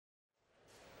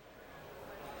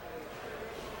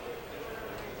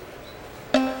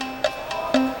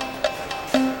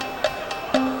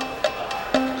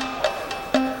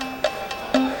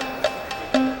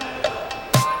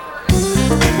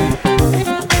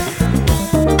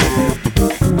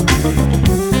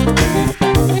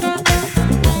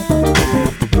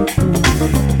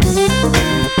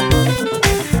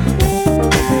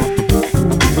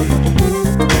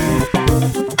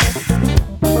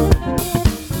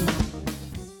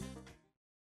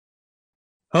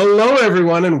Hello,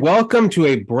 everyone, and welcome to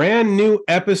a brand new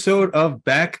episode of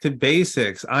Back to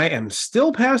Basics. I am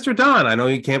still Pastor Don. I know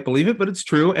you can't believe it, but it's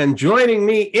true. And joining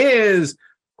me is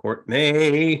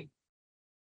Courtney.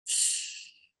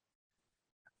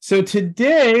 So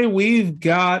today we've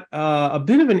got a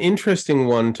bit of an interesting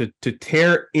one to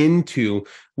tear into.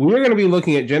 We're going to be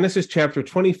looking at Genesis chapter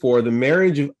 24, the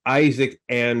marriage of Isaac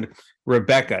and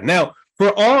Rebekah. Now,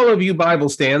 for all of you Bible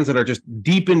stands that are just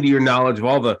deep into your knowledge of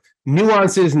all the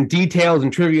nuances and details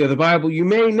and trivia of the Bible, you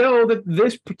may know that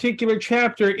this particular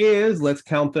chapter is, let's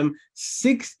count them,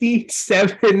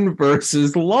 67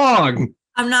 verses long.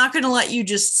 I'm not going to let you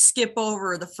just skip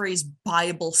over the phrase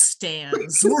Bible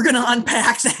stands. We're going to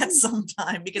unpack that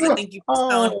sometime because I think you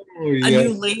found a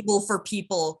new label for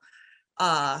people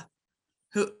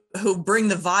who bring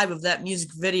the vibe of that music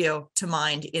video to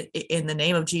mind in the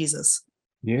name of Jesus.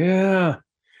 Yeah.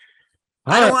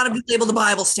 I don't want to be labeled a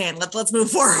Bible stand. Let's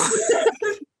move forward.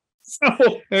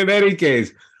 So, in any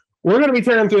case, we're going to be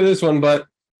tearing through this one, but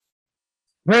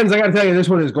friends, I got to tell you, this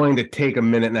one is going to take a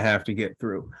minute and a half to get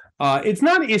through. It's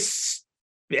not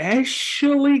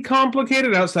especially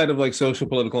complicated outside of like social,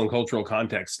 political, and cultural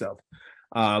context stuff.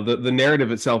 The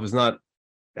narrative itself is not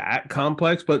that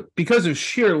complex, but because of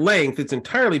sheer length, it's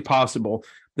entirely possible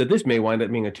that this may wind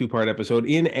up being a two-part episode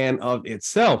in and of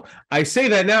itself. I say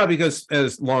that now because,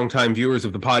 as longtime viewers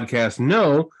of the podcast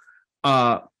know,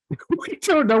 we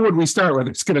don't know when we start whether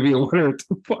it's going to be a one or a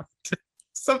two-part.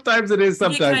 Sometimes it is,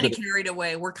 sometimes we get kind of carried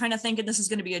away. We're kind of thinking this is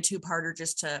going to be a two-parter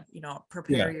just to,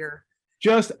 prepare your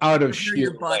just out of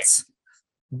sheer butts.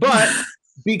 But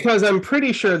because I'm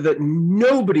pretty sure that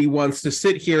nobody wants to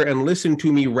sit here and listen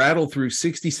to me rattle through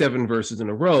 67 verses in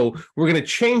a row, we're going to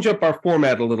change up our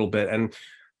format a little bit. And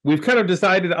we've kind of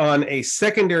decided on a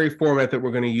secondary format that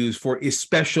we're going to use for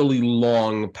especially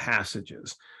long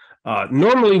passages.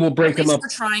 Normally we'll break them up. We're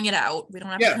trying it out. We don't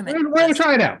have to commit. We're going to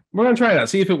try it out. We're going to try it out,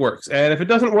 see if it works. And if it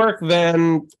doesn't work,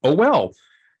 then oh well.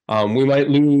 We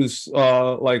might lose 10%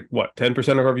 of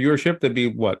our viewership. That'd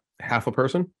be half a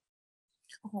person?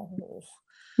 Oh,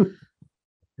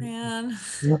 man.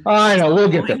 I know, we'll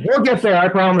get there. We'll get there, I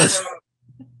promise.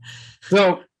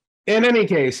 So, in any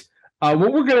case,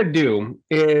 what we're going to do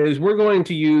is we're going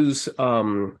to use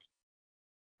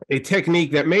a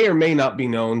technique that may or may not be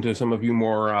known to some of you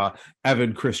more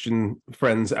avid Christian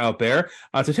friends out there.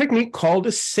 It's a technique called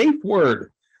a safe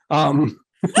word. You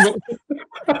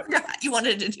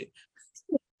wanted to do.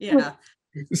 Yeah.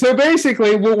 So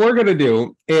basically, what we're going to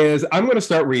do is I'm going to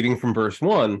start reading from verse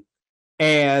 1.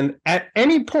 And at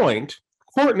any point,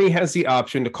 Courtney has the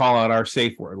option to call out our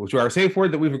safe word, which our safe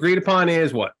word that we've agreed upon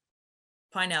is what?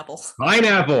 Pineapple.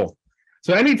 Pineapple.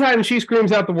 So anytime she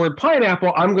screams out the word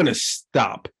pineapple, I'm going to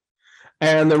stop.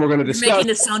 And then we're going to discuss. You're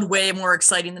making it sound way more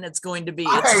exciting than it's going to be.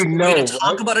 I know. We're going to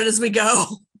talk about it as we go.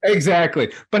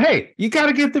 Exactly. But hey, you got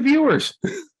to get the viewers.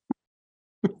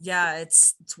 Yeah,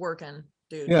 it's working,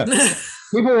 dude. Yeah.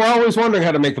 People were always wondering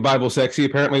how to make the Bible sexy.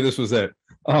 Apparently this was it.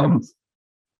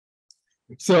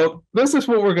 So this is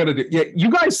what we're going to do. Yeah,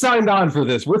 you guys signed on for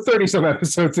this. We're 30 some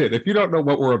episodes in. If you don't know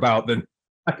what we're about, then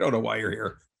I don't know why you're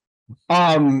here.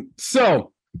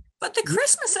 But the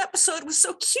Christmas episode was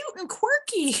so cute and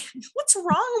quirky. What's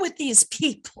wrong with these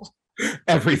people?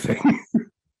 Everything.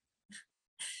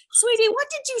 Sweetie, what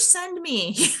did you send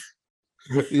me?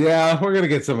 Yeah, we're going to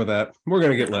get some of that. We're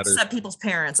going to get letters. Upset people's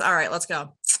parents. All right, let's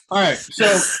go. All right.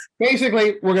 So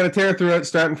basically, we're going to tear through it,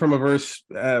 starting from a verse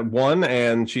 1,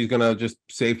 and she's going to just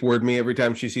safe word me every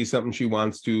time she sees something she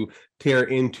wants to tear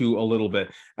into a little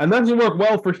bit. And that doesn't work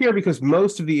well for here because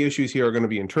most of the issues here are going to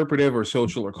be interpretive or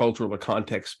social or cultural or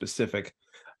context specific,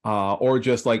 or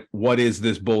just like, what is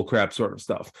this bullcrap sort of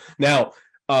stuff. Now,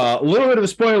 a little bit of a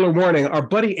spoiler warning, our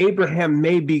buddy Abraham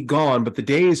may be gone, but the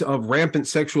days of rampant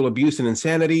sexual abuse and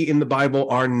insanity in the Bible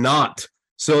are not.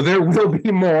 So there will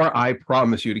be more, I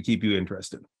promise you, to keep you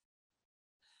interested.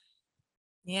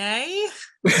 Yay?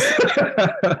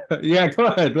 Yeah, go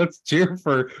ahead. Let's cheer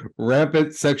for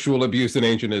rampant sexual abuse in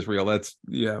ancient Israel.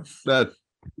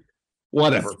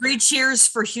 Whatever. 3 cheers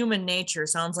for human nature.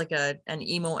 Sounds like an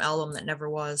emo album that never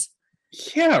was.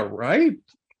 Yeah, right?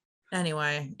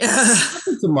 Anyway.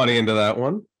 Put some money into that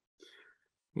one.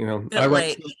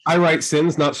 I write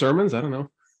sins, not sermons. I don't know.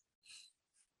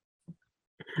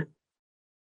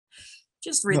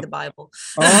 Just read the Bible.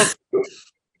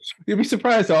 You'd be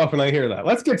surprised how often I hear that.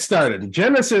 Let's get started.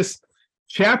 Genesis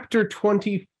chapter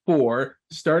 24,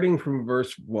 starting from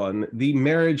verse 1, the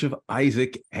marriage of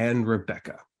Isaac and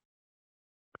Rebekah.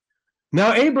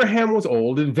 Now Abraham was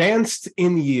old, advanced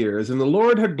in years, and the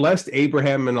Lord had blessed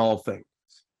Abraham in all things.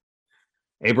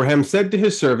 Abraham said to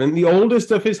his servant, the oldest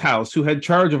of his house, who had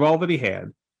charge of all that he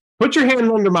had, Put your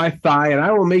hand under my thigh, and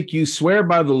I will make you swear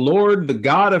by the Lord, the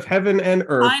God of heaven and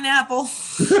earth. Pineapple.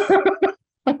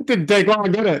 It didn't take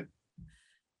long, did it?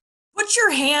 Put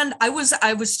your hand. I was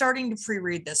starting to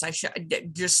pre-read this. I should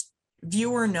just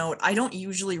viewer note. I don't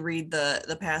usually read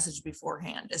the passage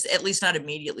beforehand, at least not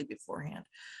immediately beforehand.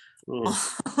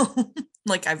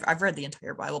 Like I've read the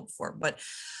entire Bible before, but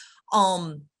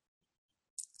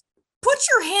put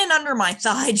your hand under my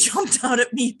thigh jumped out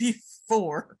at me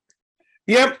before.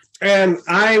 Yep, and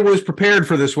I was prepared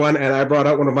for this one, and I brought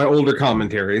out one of my older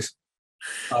commentaries.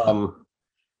 I'm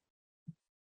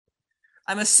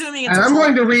assuming it's. And I'm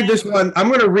going to read this one. I'm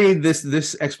going to read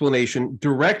this explanation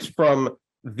direct from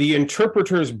the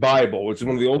Interpreter's Bible, which is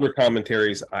one of the older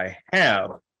commentaries I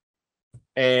have.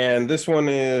 And this one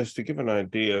is, to give an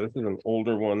idea, this is an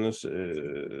older one. This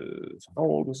is, how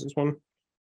old is this one?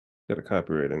 Got a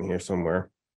copyright in here somewhere.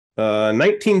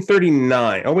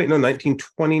 1939. Oh, wait, no,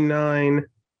 1929.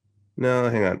 No,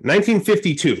 hang on.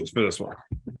 1952 is for this one.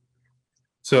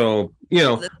 So,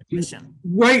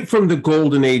 right from the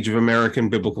golden age of American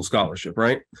biblical scholarship,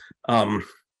 right? Yeah,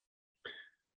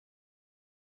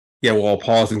 well, I'll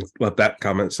pause and let that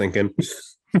comment sink in.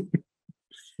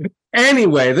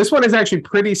 Anyway, this one is actually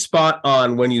pretty spot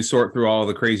on when you sort through all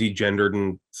the crazy gendered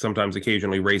and sometimes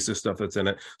occasionally racist stuff that's in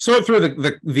it. Sort through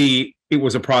the it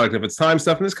was a product of its time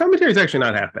stuff, and this commentary is actually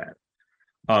not half bad,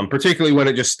 particularly when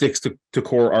it just sticks to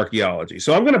core archaeology.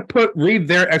 So I'm going to read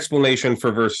their explanation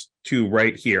for verse 2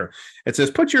 right here. It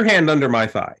says, "Put your hand under my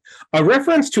thigh," a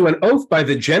reference to an oath by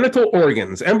the genital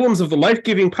organs, emblems of the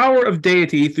life-giving power of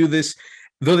deity through this.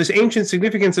 Though this ancient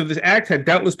significance of this act had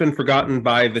doubtless been forgotten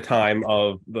by the time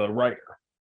of the writer.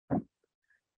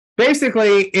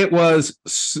 Basically, it was,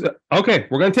 okay,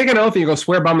 we're going to take an oath and you're going to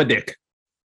swear by my dick.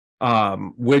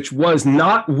 Which was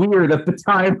not weird at the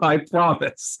time, I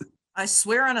promise. I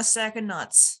swear on a sack of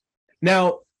nuts.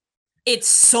 Now, it's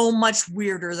so much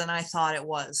weirder than I thought it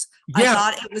was. Yeah. I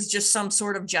thought it was just some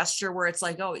sort of gesture where it's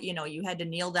like, oh, you had to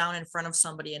kneel down in front of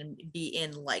somebody and be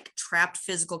in like trapped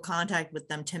physical contact with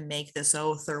them to make this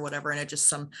oath or whatever. And it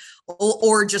just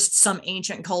just some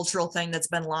ancient cultural thing that's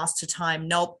been lost to time.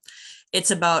 Nope. It's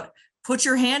about put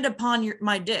your hand upon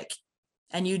my dick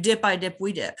and you dip, I dip,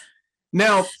 we dip.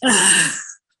 Now,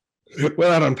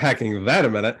 without unpacking that a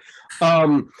minute, I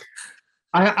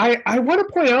want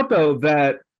to point out though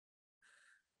that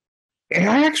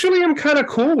I actually am kind of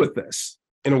cool with this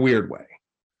in a weird way.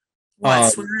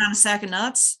 What, swearing on a sack of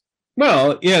nuts?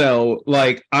 Well,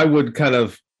 like I would kind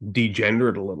of degender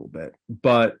it a little bit,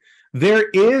 but there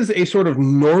is a sort of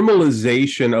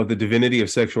normalization of the divinity of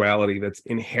sexuality that's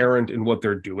inherent in what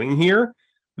they're doing here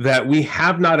that we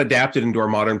have not adapted into our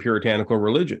modern puritanical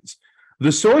religions.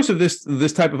 The source of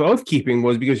this type of oath keeping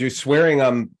was because you're swearing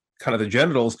on kind of the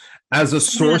genitals as a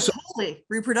source of holy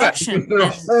reproduction.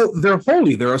 They're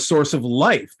holy. They're a source of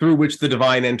life through which the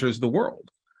divine enters the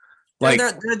world. Like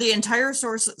they're the entire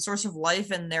source of life,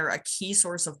 and they're a key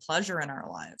source of pleasure in our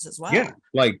lives as well. Yeah,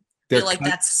 like I feel like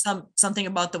that's something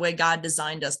about the way God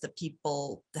designed us that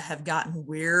people have gotten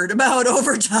weird about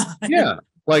over time. Yeah,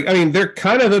 like I mean, they're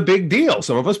kind of a big deal.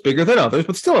 Some of us bigger than others,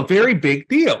 but still a very big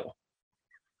deal.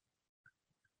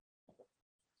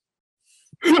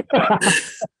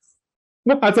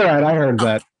 That's all right. I heard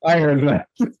that.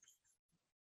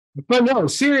 But no,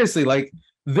 seriously, like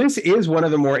this is one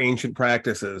of the more ancient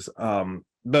practices. By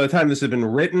the time this had been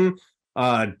written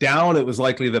down, it was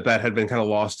likely that had been kind of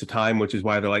lost to time, which is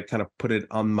why they like kind of put it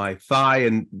on my thigh.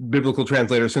 And biblical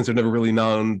translators, since they've never really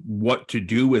known what to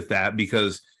do with that,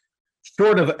 because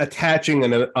short of attaching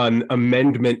an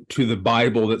amendment to the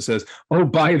Bible that says, oh,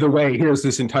 by the way, here's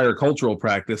this entire cultural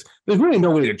practice, there's really no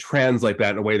way to translate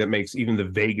that in a way that makes even the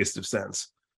vaguest of sense.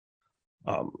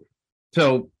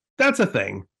 So that's a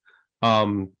thing.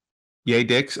 Yay,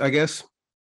 dicks, I guess.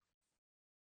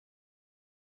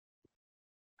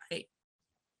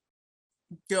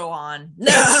 Go on. We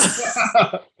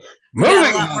got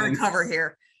a lot more to cover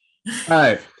here. All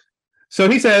right. So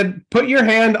he said, put your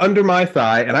hand under my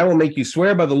thigh, and I will make you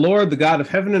swear by the Lord, the God of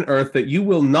heaven and earth, that you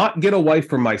will not get a wife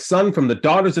for my son from the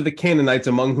daughters of the Canaanites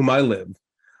among whom I live,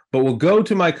 but will go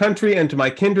to my country and to my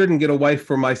kindred and get a wife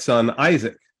for my son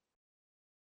Isaac.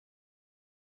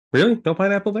 Really? No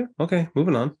pineapple there? Okay,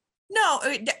 moving on. No,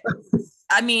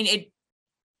 I mean,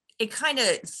 it kind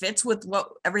of fits with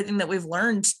everything that we've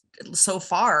learned so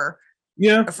far.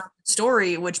 Yeah. From the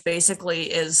story, which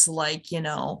basically is like,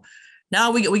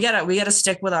 now we gotta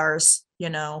stick with ours.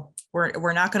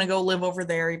 We're not gonna go live over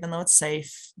there, even though it's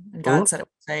safe. And God said it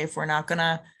was safe. We're not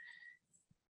gonna.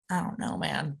 I don't know,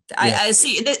 man. Yeah. I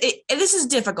see. This is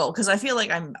difficult because I feel like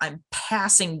I'm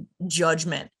passing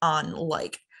judgment on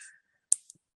like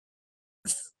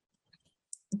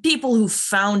people who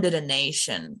founded a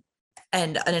nation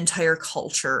and an entire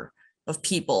culture of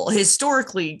people,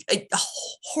 historically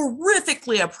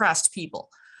horrifically oppressed people.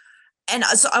 And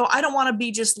so I don't want to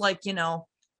be just like,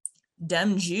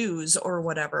 dem Jews or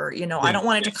whatever, I don't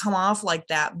want it to come off like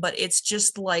that, but it's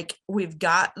just like, we've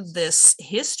got this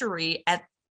history at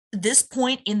this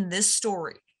point in this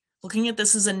story, looking at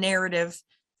this as a narrative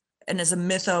and as a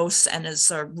mythos and as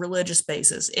a religious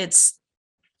basis.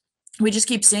 We just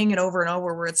keep seeing it over and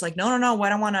over where it's like, no, I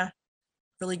don't want to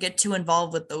really get too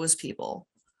involved with those people.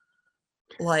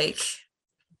 Like,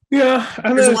 yeah,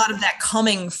 there's a lot of that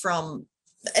coming from,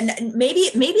 and maybe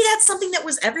that's something that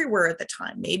was everywhere at the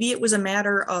time. Maybe it was a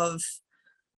matter of,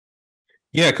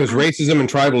 because racism and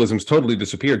tribalism's totally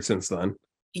disappeared since then.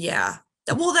 Yeah,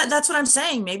 well, that's what I'm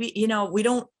saying. Maybe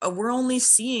we're only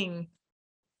seeing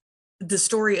the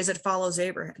story as it follows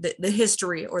Abraham, the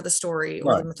history or the story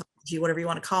or the mythology, whatever you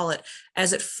want to call it,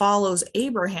 as it follows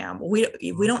Abraham. We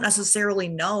don't necessarily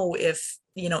know if,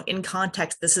 in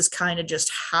context, this is kind of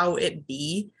just how it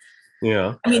be.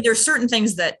 Yeah. I mean, there's certain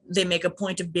things that they make a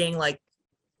point of being like,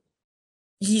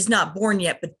 he's not born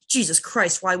yet, but Jesus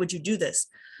Christ, why would you do this?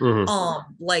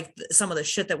 Mm-hmm. Like some of the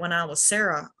shit that went on with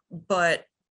Sarah, but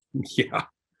yeah,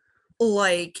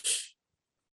 like,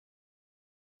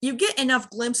 you get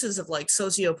enough glimpses of like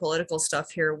socio-political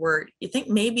stuff here where you think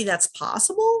maybe that's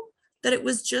possible, that it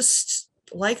was just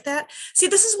like that. See,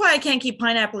 this is why I can't keep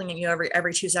pineappling at you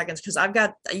every 2 seconds, because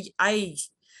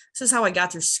this is how I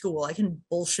got through school. I can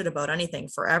bullshit about anything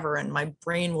forever, and my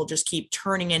brain will just keep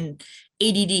turning in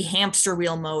ADD hamster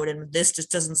wheel mode, and this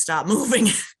just doesn't stop moving.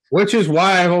 Which is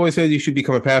why I've always said you should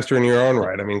become a pastor in your own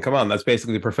right. I mean, come on, that's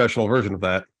basically the professional version of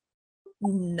that.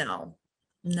 No,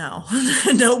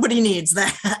 nobody needs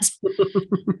that.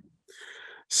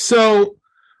 So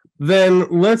then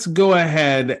let's go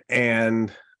ahead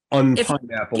and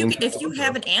unpineapple. If you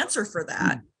have an answer for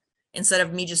that, instead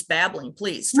of me just babbling,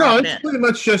 please. No, it's pretty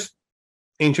much just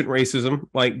ancient racism.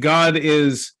 Like, God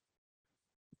is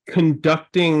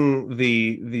conducting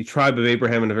the tribe of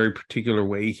Abraham in a very particular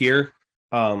way here.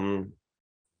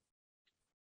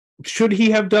 Should he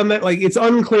have done that? Like, it's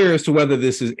unclear as to whether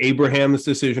this is Abraham's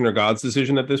decision or God's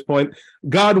decision at this point.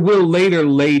 God will later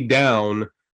lay down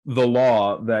the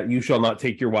law that you shall not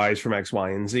take your wives from X, Y,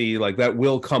 and Z. Like, that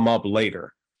will come up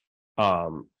later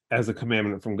as a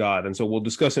commandment from God. And so we'll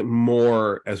discuss it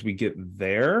more as we get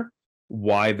there,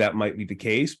 why that might be the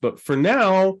case. But for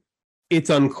now,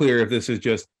 it's unclear if this is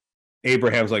just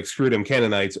Abraham's like, screw them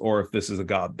Canaanites, or if this is a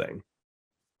God thing.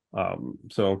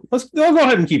 So I'll go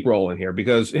ahead and keep rolling here,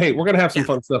 because hey, we're gonna have some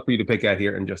fun stuff for you to pick at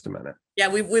here in just a minute. Yeah,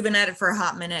 we've been at it for a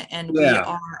hot minute, and we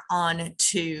are on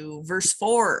to verse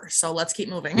 4. So let's keep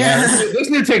moving. Yeah, this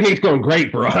new technique's going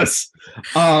great for us.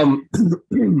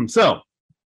 So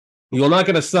you will not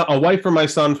get a wife for my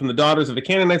son from the daughters of the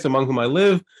Canaanites among whom I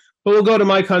live, but will go to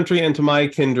my country and to my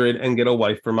kindred and get a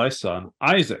wife for my son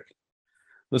Isaac.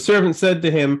 The servant said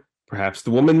to him, perhaps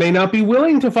the woman may not be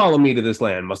willing to follow me to this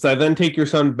land. Must I then take your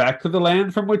son back to the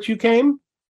land from which you came?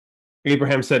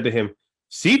 Abraham said to him,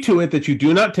 see to it that you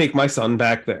do not take my son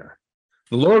back there.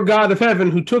 The Lord God of heaven,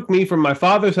 who took me from my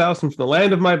father's house and from the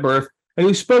land of my birth, and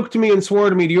who spoke to me and swore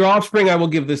to me, to your offspring I will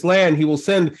give this land. He will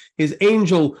send his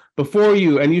angel before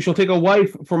you, and you shall take a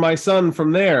wife for my son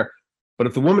from there. But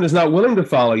if the woman is not willing to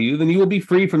follow you, then you will be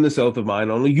free from this oath of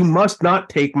mine. Only you must not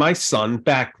take my son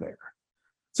back there.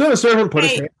 So the servant put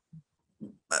his hand.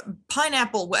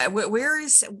 Pineapple, where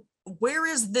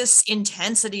is this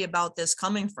intensity about this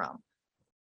coming from?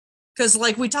 Because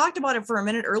like we talked about it for a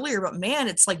minute earlier, but man,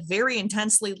 it's like very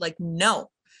intensely like, no,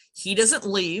 he doesn't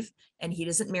leave and he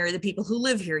doesn't marry the people who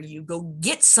live here. You go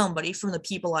get somebody from the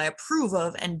people I approve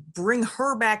of and bring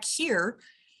her back here.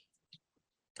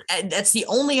 And that's the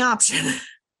only option.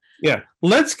 Yeah,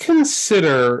 let's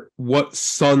consider what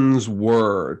sons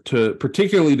were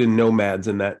particularly to nomads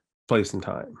in that place and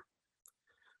time.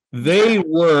 They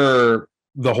were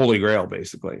the Holy Grail,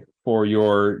 basically, for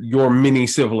your mini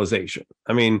civilization.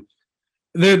 I mean,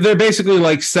 they're basically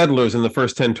like settlers in the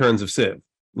first 10 turns of Civ.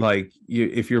 Like,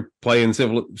 if you're playing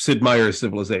Sid Meier's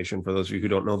Civilization, for those of you who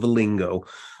don't know the lingo,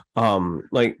 and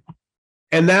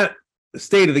that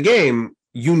state of the game,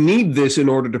 you need this in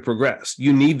order to progress.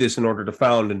 You need this in order to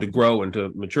found and to grow and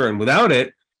to mature. And without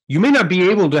it, you may not be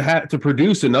able to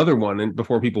produce another one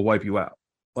before people wipe you out.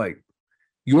 Like,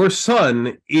 your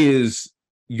son is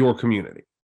your community.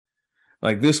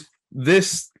 Like this,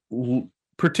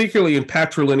 particularly in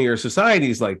patrilinear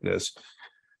societies like this,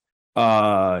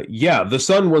 the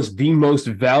son was the most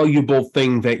valuable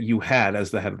thing that you had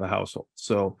as the head of the household.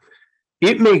 So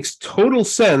it makes total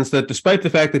sense that despite the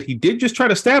fact that he did just try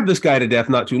to stab this guy to death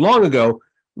not too long ago,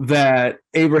 that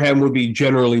Abraham would be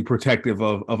generally protective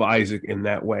of Isaac in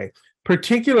that way,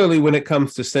 particularly when it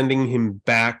comes to sending him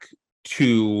back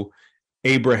to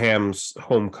Abraham's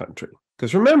home country.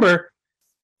 Because remember,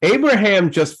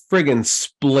 Abraham just friggin'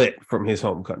 split from his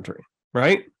home country,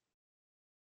 right?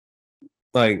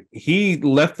 Like, he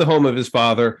left the home of his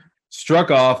father,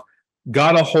 struck off,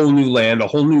 got a whole new land, a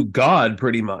whole new God,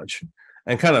 pretty much,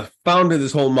 and kind of founded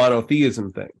this whole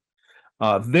monotheism thing.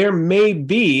 There may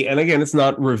be, and again, it's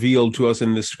not revealed to us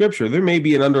in this scripture, there may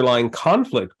be an underlying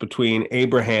conflict between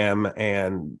Abraham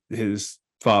and his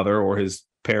father or his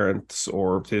parents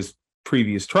or his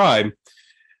previous tribe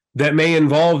that may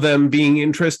involve them being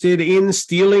interested in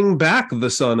stealing back the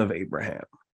son of Abraham.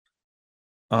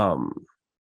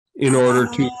 In order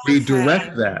to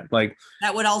redirect that. Like,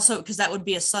 that would also, because that would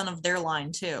be a son of their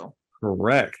line too.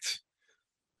 Correct.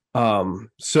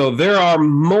 So there are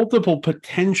multiple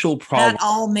potential problems. That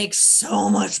all makes so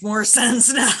much more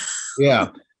sense now. Yeah.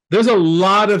 There's a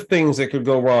lot of things that could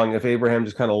go wrong if Abraham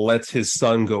just kind of lets his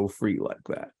son go free like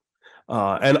that.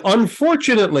 And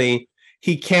unfortunately,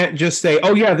 he can't just say,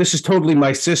 oh yeah, this is totally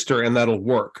my sister and that'll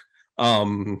work.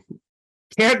 Can't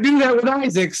do that with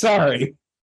Isaac, sorry.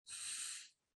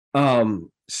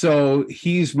 So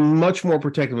he's much more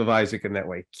protective of Isaac in that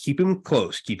way. Keep him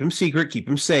close, keep him secret, keep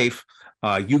him safe.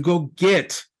 You go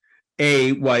get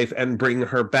a wife and bring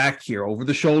her back here over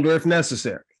the shoulder if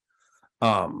necessary.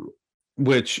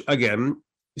 Which again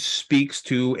speaks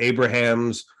to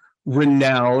Abraham's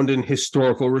renowned and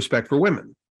historical respect for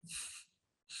women.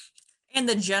 And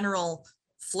the general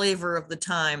flavor of the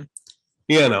time.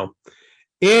 You know,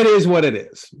 it is what it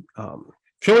is.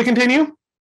 Shall we continue?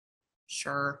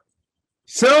 Sure.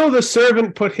 So the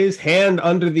servant put his hand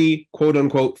under the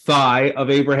quote-unquote thigh of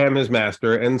Abraham his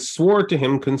master and swore to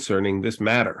him concerning this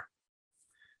matter.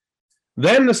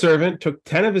 Then the servant took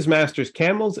 10 of his master's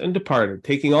camels and departed,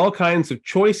 taking all kinds of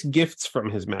choice gifts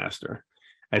from his master.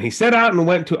 And he set out and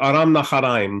went to Aram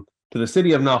Naharaim, to the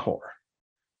city of Nahor.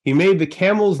 He made the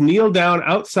camels kneel down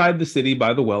outside the city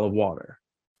by the well of water.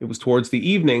 It was towards the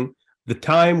evening, the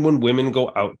time when women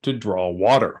go out to draw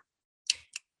water.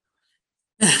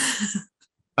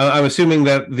 I'm assuming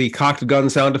that the cocked gun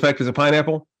sound effect is a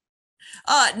pineapple?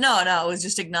 No, it was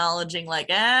just acknowledging like,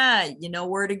 you know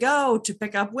where to go to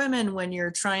pick up women when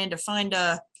you're trying to find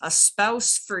a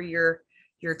spouse for your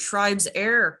tribe's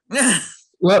heir.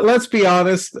 Let's be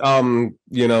honest.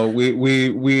 You know,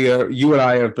 you and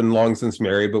I have been long since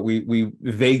married, but we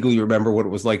vaguely remember what it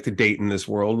was like to date in this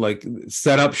world. Like,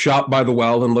 set up shop by the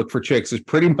well and look for chicks is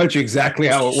pretty much exactly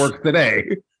how it works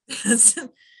today.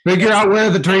 Figure out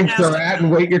where the drinks are at and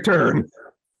wait your turn.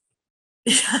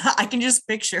 I can just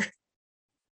picture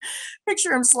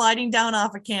him sliding down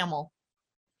off a camel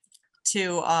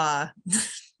to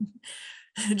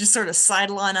just sort of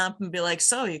sidle on up and be like,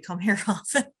 so you come here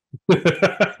often?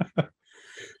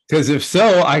 Because if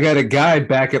so, I got a guy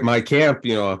back at my camp,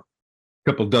 you know, a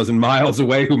couple dozen miles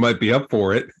away who might be up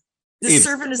for it. This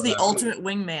servant is the ultimate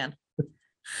wingman.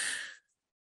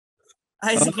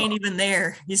 Isaac ain't even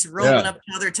there. He's rolling up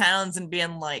to other towns and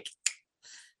being like,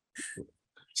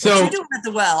 what you doing at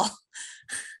the well?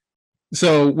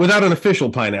 So without an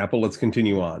official pineapple, let's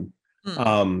continue on.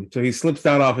 So he slips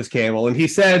down off his camel and he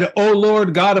said, O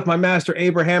Lord God of my master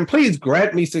Abraham, please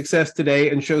grant me success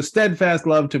today and show steadfast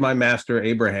love to my master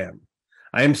Abraham.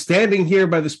 I am standing here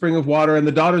by the spring of water, and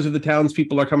the daughters of the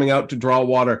townspeople are coming out to draw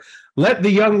water. Let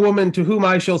the young woman to whom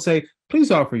I shall say,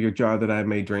 please offer your jar that I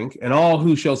may drink, and all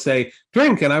who shall say,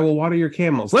 drink, and I will water your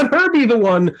camels. Let her be the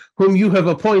one whom you have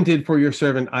appointed for your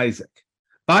servant Isaac.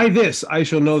 By this I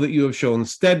shall know that you have shown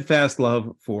steadfast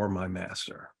love for my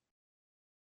master.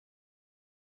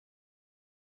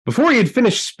 Before he had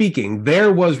finished speaking,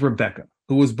 there was Rebekah,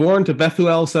 who was born to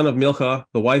Bethuel, son of Milcah,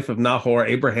 the wife of Nahor,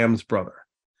 Abraham's brother,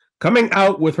 coming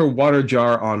out with her water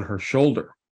jar on her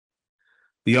shoulder.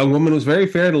 The young woman was very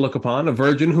fair to look upon, a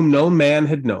virgin whom no man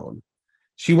had known.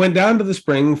 She went down to the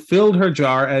spring, filled her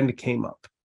jar, and came up.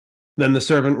 Then the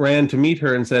servant ran to meet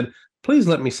her and said, please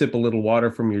let me sip a little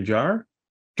water from your jar.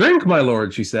 Drink, my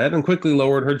lord, she said, and quickly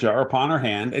lowered her jar upon her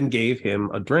hand and gave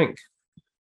him a drink.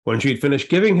 When she had finished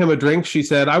giving him a drink, she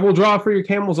said, I will draw for your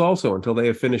camels also until they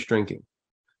have finished drinking.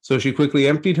 So she quickly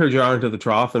emptied her jar into the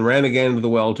trough and ran again to the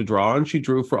well to draw, and she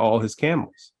drew for all his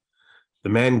camels. The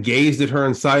man gazed at her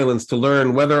in silence to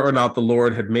learn whether or not the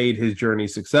Lord had made his journey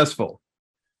successful.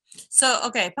 So,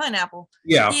 okay, pineapple.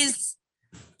 Yeah.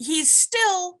 He's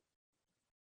still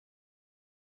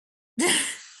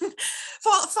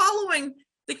following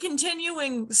the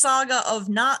continuing saga of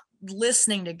not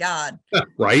listening to God.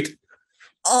 Right.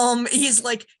 He's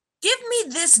like, give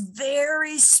me this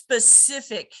very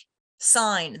specific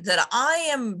sign that I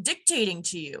am dictating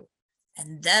to you,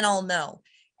 and then I'll know.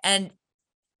 And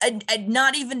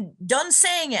not even done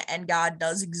saying it, and God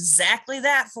does exactly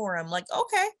that for him. Like,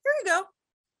 okay, here you go.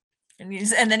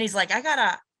 And then he's like, I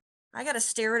gotta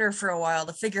stare at her for a while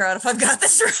to figure out if I've got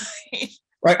this right.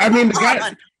 Right. I mean,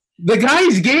 the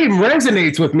guy's game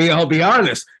resonates with me. I'll be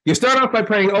honest. You start off by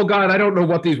praying, "Oh God, I don't know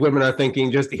what these women are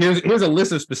thinking. Just here's a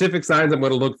list of specific signs I'm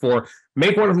going to look for.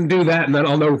 Make one of them do that, and then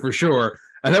I'll know for sure."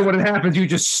 And then when it happens, you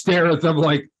just stare at them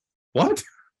like, "What?"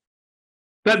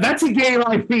 That's a game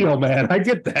I feel, man. I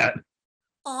get that.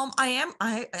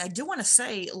 I do want to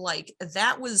say, like,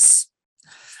 that was,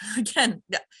 again,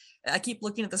 I keep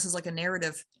looking at this as like a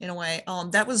narrative in a way.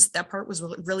 That part was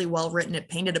really well written. It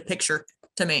painted a picture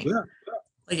to me. Yeah.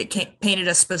 Like, it painted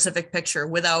a specific picture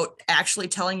without actually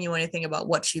telling you anything about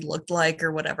what she looked like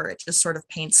or whatever. It just sort of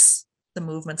paints the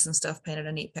movements and stuff, painted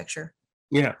a neat picture.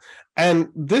 Yeah. And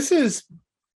this is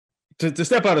to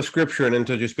step out of scripture and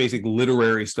into just basic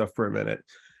literary stuff for a minute.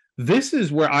 This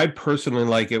is where I personally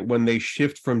like it, when they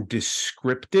shift from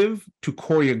descriptive to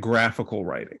choreographical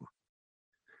writing,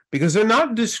 because they're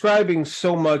not describing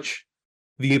so much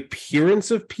the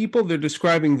appearance of people, they're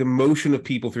describing the motion of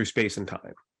people through space and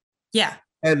time. Yeah.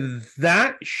 And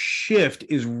that shift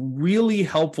is really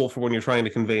helpful for when you're trying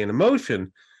to convey an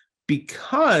emotion,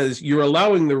 because you're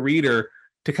allowing the reader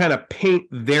to kind of paint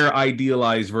their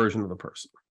idealized version of the person.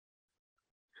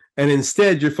 And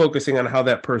instead, you're focusing on how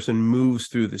that person moves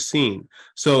through the scene.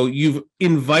 So you've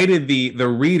invited the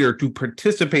reader to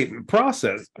participate in the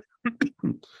process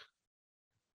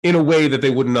in a way that they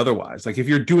wouldn't otherwise. Like, if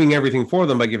you're doing everything for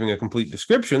them by giving a complete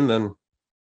description, then,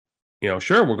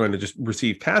 sure, we're going to just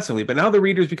receive passively. But now the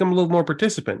readers become a little more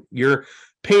participant. You're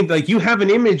painted, like, you have an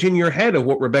image in your head of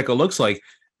what Rebecca looks like,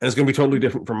 and it's going to be totally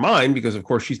different from mine, because, of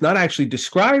course, she's not actually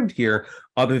described here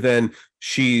other than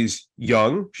she's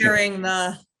young.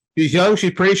 She's young,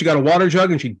 she's pretty, she got a water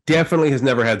jug, and she definitely has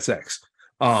never had sex.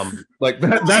 Like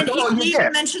that. That's all you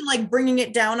get. Mentioned, like, bringing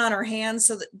it down on her hands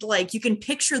so that, like, you can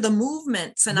picture the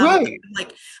movements, and right.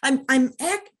 I'm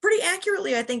pretty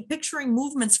accurately, I think, picturing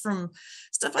movements from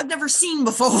stuff I've never seen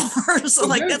before. So,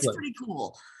 like, that's pretty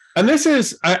cool. And this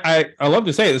is, I love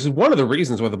to say, this is one of the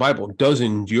reasons why the Bible does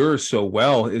endure so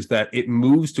well, is that it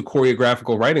moves to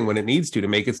choreographical writing when it needs to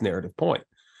make its narrative point.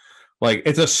 Like,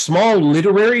 it's a small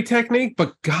literary technique,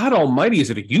 but God Almighty, is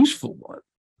it a useful one?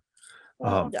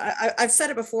 I've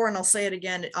said it before, and I'll say it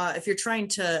again. If you're trying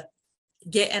to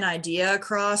get an idea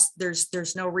across,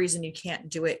 there's no reason you can't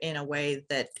do it in a way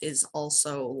that is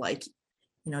also, like,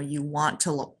 you want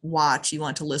to watch, you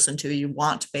want to listen to, you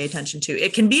want to pay attention to.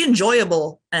 It can be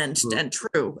enjoyable and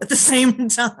true at the same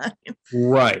time.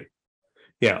 Right.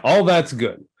 Yeah, all that's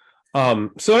good.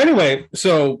 So anyway,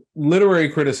 literary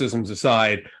criticisms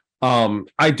aside,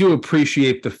 I do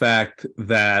appreciate the fact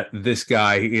that this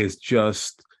guy is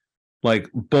just, like,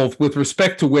 both with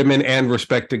respect to women and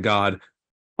respect to God,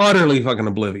 utterly fucking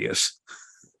oblivious.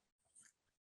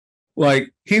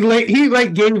 Like, he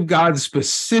gave God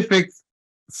specific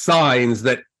signs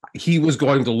that he was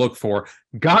going to look for,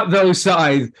 got those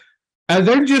signs, and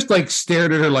then just, like,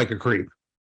 stared at her like a creep.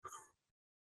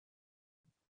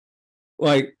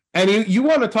 Like, and you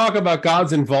want to talk about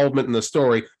God's involvement in the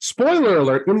story. Spoiler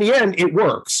alert, in the end, it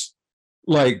works.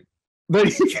 Like, that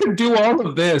he can do all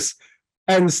of this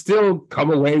and still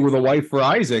come away with a wife for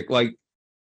Isaac, like,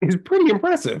 is pretty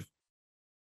impressive.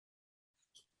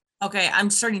 Okay, I'm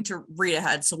starting to read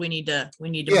ahead, so we need to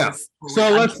yeah. So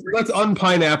let's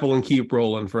unpineapple and keep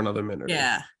rolling for another minute.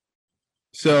 Yeah.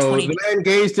 So the man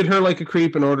gazed at her like a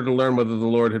creep in order to learn whether the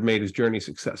Lord had made his journey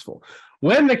successful.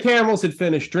 When the camels had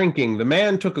finished drinking, the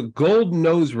man took a gold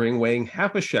nose ring weighing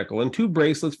 1/2 shekel and 2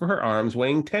 bracelets for her arms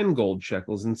weighing 10 gold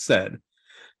shekels, and said,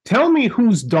 "Tell me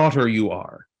whose daughter you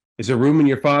are. Is there room in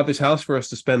your father's house for us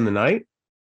to spend the night?"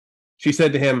 She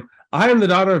said to him, "I am the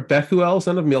daughter of Bethuel,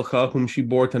 son of Milcah, whom she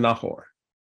bore to Nahor."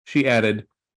 She added,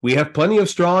 "We have plenty of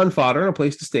straw and fodder and a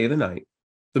place to stay the night."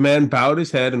 The man bowed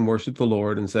his head and worshipped the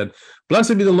Lord and said,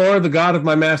 "Blessed be the Lord, the God of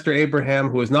my master Abraham,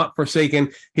 who has not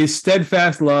forsaken his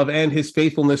steadfast love and his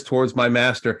faithfulness towards my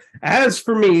master. As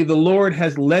for me, the Lord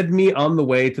has led me on the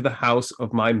way to the house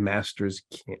of my master's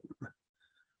kin."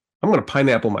 I'm going to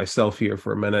pineapple myself here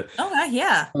for a minute. Okay,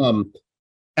 yeah. And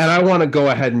I want to go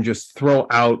ahead and just throw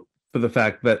out for the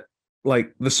fact that,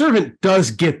 like, the servant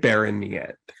does get there in the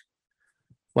end.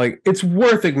 Like, it's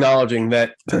worth acknowledging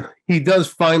that he does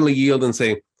finally yield and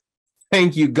say,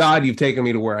 "Thank you, God, you've taken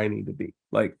me to where I need to be."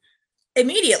 Like,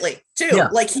 immediately, too. Yeah.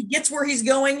 Like, he gets where he's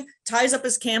going, ties up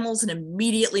his camels, and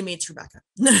immediately meets Rebecca.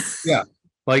 Yeah.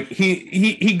 Like,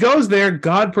 he goes there,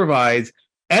 God provides,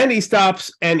 and he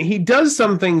stops, and he does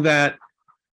something that,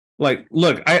 Like,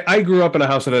 look, I grew up in a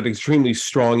house that had extremely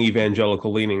strong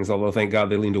evangelical leanings, although thank God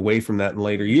they leaned away from that in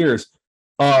later years.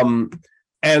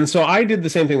 And so I did the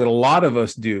same thing that a lot of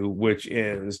us do, which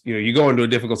is, you go into a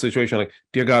difficult situation, like,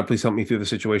 dear God, please help me through the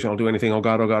situation. I'll do anything. Oh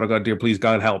God, oh God, oh God, dear, please,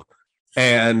 God, help.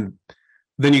 And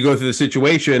then you go through the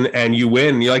situation and you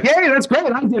win. And you're like, hey, that's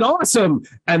great. I did awesome.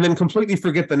 And then completely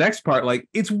forget the next part. Like,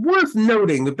 it's worth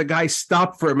noting that the guy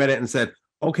stopped for a minute and said,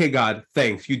 okay, God,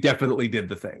 thanks. You definitely did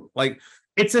the thing. Like,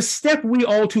 it's a step we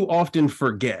all too often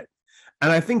forget.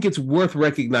 And I think it's worth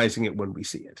recognizing it when we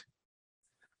see it.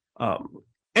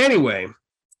 Anyway,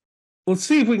 let's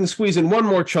see if we can squeeze in one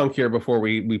more chunk here before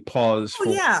we pause.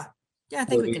 Oh, yeah. Yeah, I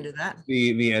think we can do that.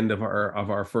 The end of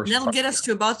our first. And that'll get us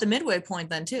to about the midway point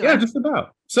then, too. Yeah, just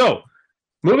about. So,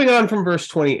 moving on from verse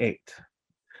 28.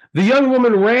 The young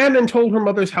woman ran and told her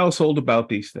mother's household about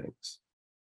these things.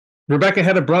 Rebekah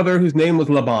had a brother whose name was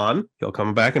Laban. He'll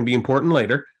come back and be important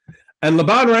later. And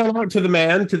Laban ran out to the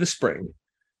man to the spring.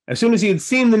 As soon as he had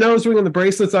seen the nose ring and the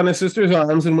bracelets on his sister's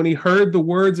arms, and when he heard the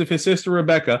words of his sister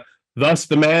Rebekah, thus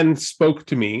the man spoke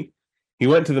to me, he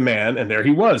went to the man, and there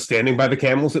he was, standing by the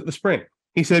camels at the spring.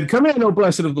 He said, come in, O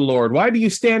blessed of the Lord. Why do you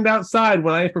stand outside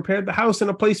when I have prepared the house and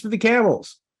a place for the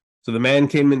camels? So the man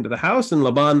came into the house, and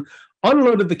Laban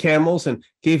unloaded the camels and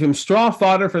gave him straw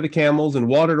fodder for the camels and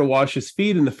water to wash his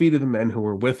feet and the feet of the men who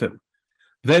were with him.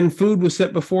 Then food was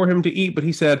set before him to eat, but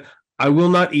he said, I will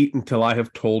not eat until I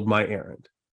have told my errand.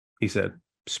 He said,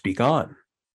 speak on.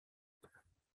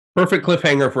 Perfect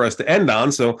cliffhanger for us to end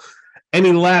on. So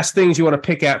any last things you want to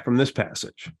pick at from this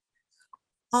passage?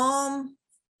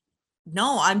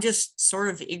 No, I'm just sort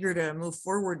of eager to move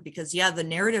forward because, yeah, the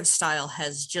narrative style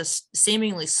has just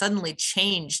seemingly suddenly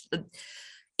changed.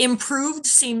 Improved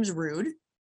seems rude.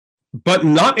 But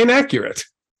not inaccurate.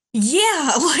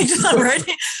 Yeah, like, right?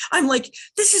 I'm like,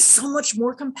 this is so much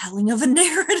more compelling of a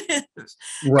narrative.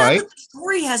 Right. Not that the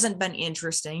story hasn't been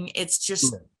interesting. It's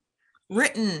just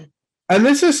written. And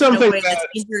this is something that's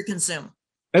easier to consume.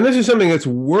 And this is something that's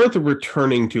worth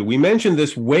returning to. We mentioned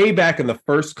this way back in the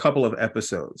first couple of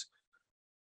episodes.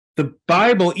 The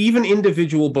Bible, even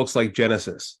individual books like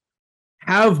Genesis,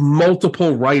 have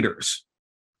multiple writers.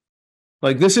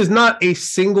 Like, this is not a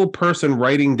single person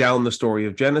writing down the story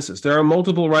of Genesis. There are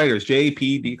multiple writers,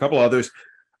 J.P., a couple others,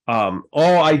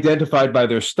 all identified by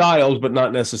their styles, but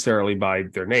not necessarily by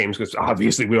their names, because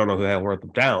obviously we don't know who the hell wrote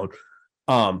them down.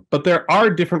 But there are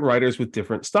different writers with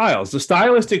different styles. The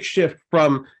stylistic shift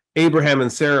from Abraham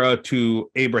and Sarah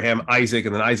to Abraham, Isaac,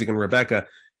 and then Isaac and Rebekah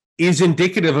is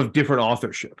indicative of different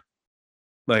authorship.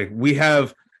 Like, we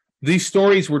have these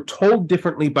stories were told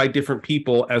differently by different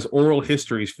people as oral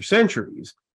histories for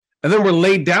centuries, and then were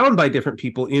laid down by different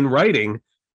people in writing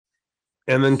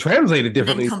and then translated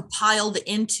differently. And compiled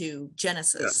into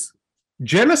Genesis. Yeah.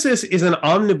 Genesis is an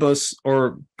omnibus,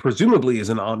 or presumably is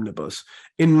an omnibus,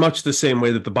 in much the same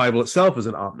way that the Bible itself is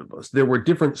an omnibus. There were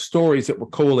different stories that were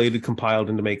collated,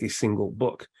 compiled into make a single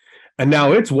book. And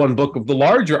now it's one book of the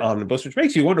larger omnibus, which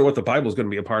makes you wonder what the Bible is going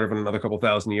to be a part of in another couple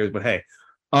thousand years. But hey,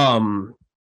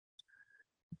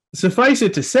 suffice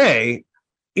it to say,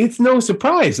 it's no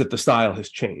surprise that the style has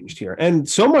changed here, and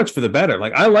so much for the better.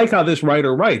 Like, I like how this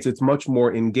writer writes. It's much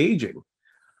more engaging.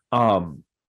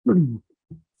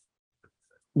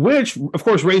 Which, of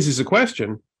course, raises the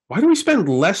question, why do we spend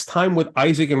less time with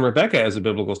Isaac and Rebekah as a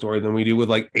biblical story than we do with,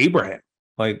 like, Abraham?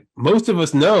 Like, most of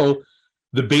us know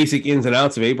the basic ins and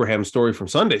outs of Abraham's story from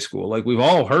Sunday school. Like, we've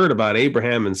all heard about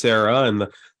Abraham and Sarah and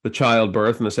the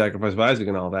childbirth and the sacrifice of Isaac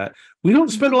and all that. We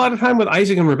don't spend a lot of time with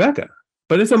Isaac and Rebekah,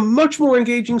 but it's a much more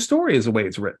engaging story as the way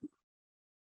it's written.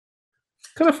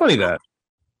 Kind of funny that.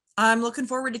 I'm looking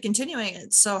forward to continuing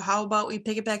it. So how about we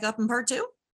pick it back up in part 2?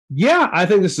 Yeah, I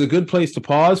think this is a good place to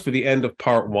pause for the end of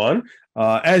part 1.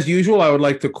 As usual, I would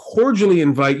like to cordially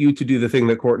invite you to do the thing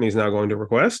that Courtney is now going to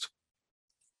request.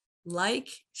 Like,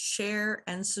 share,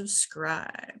 and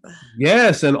subscribe.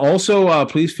 Yes, and also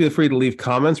please feel free to leave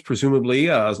comments, presumably,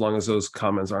 as long as those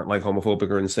comments aren't like homophobic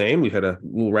or insane. We've had a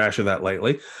little rash of that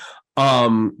lately.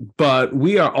 But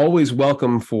we are always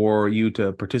welcome for you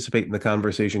to participate in the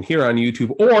conversation here on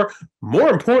YouTube, or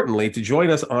more importantly, to join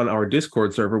us on our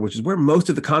Discord server, which is where most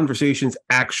of the conversation's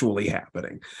actually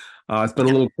happening. It's been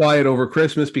a little quiet over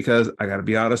Christmas because, I got to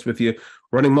be honest with you,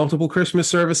 running multiple Christmas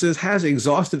services has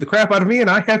exhausted the crap out of me, and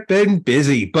I have been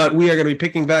busy. But we are going to be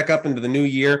picking back up into the new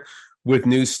year with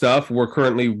new stuff. We're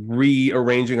currently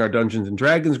rearranging our Dungeons and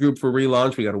Dragons group for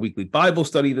relaunch. We got a weekly Bible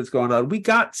study that's going on. We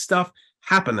got stuff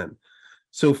happening.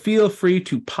 So feel free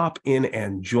to pop in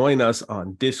and join us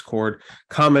on Discord,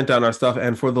 comment on our stuff,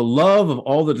 and for the love of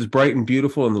all that is bright and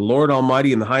beautiful and the Lord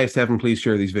Almighty in the highest heaven, please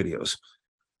share these videos.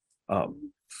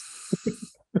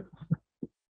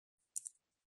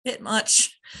 Bit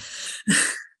much.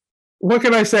 What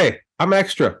can I say? I'm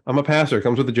extra. I'm a passer.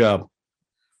 Comes with the job.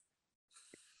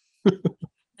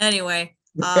 Anyway.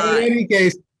 In any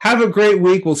case, have a great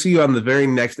week. We'll see you on the very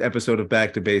next episode of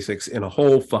Back to Basics in a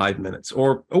whole 5 minutes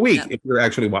or a week if you're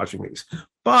actually watching these.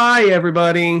 Bye,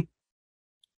 everybody.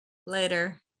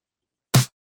 Later.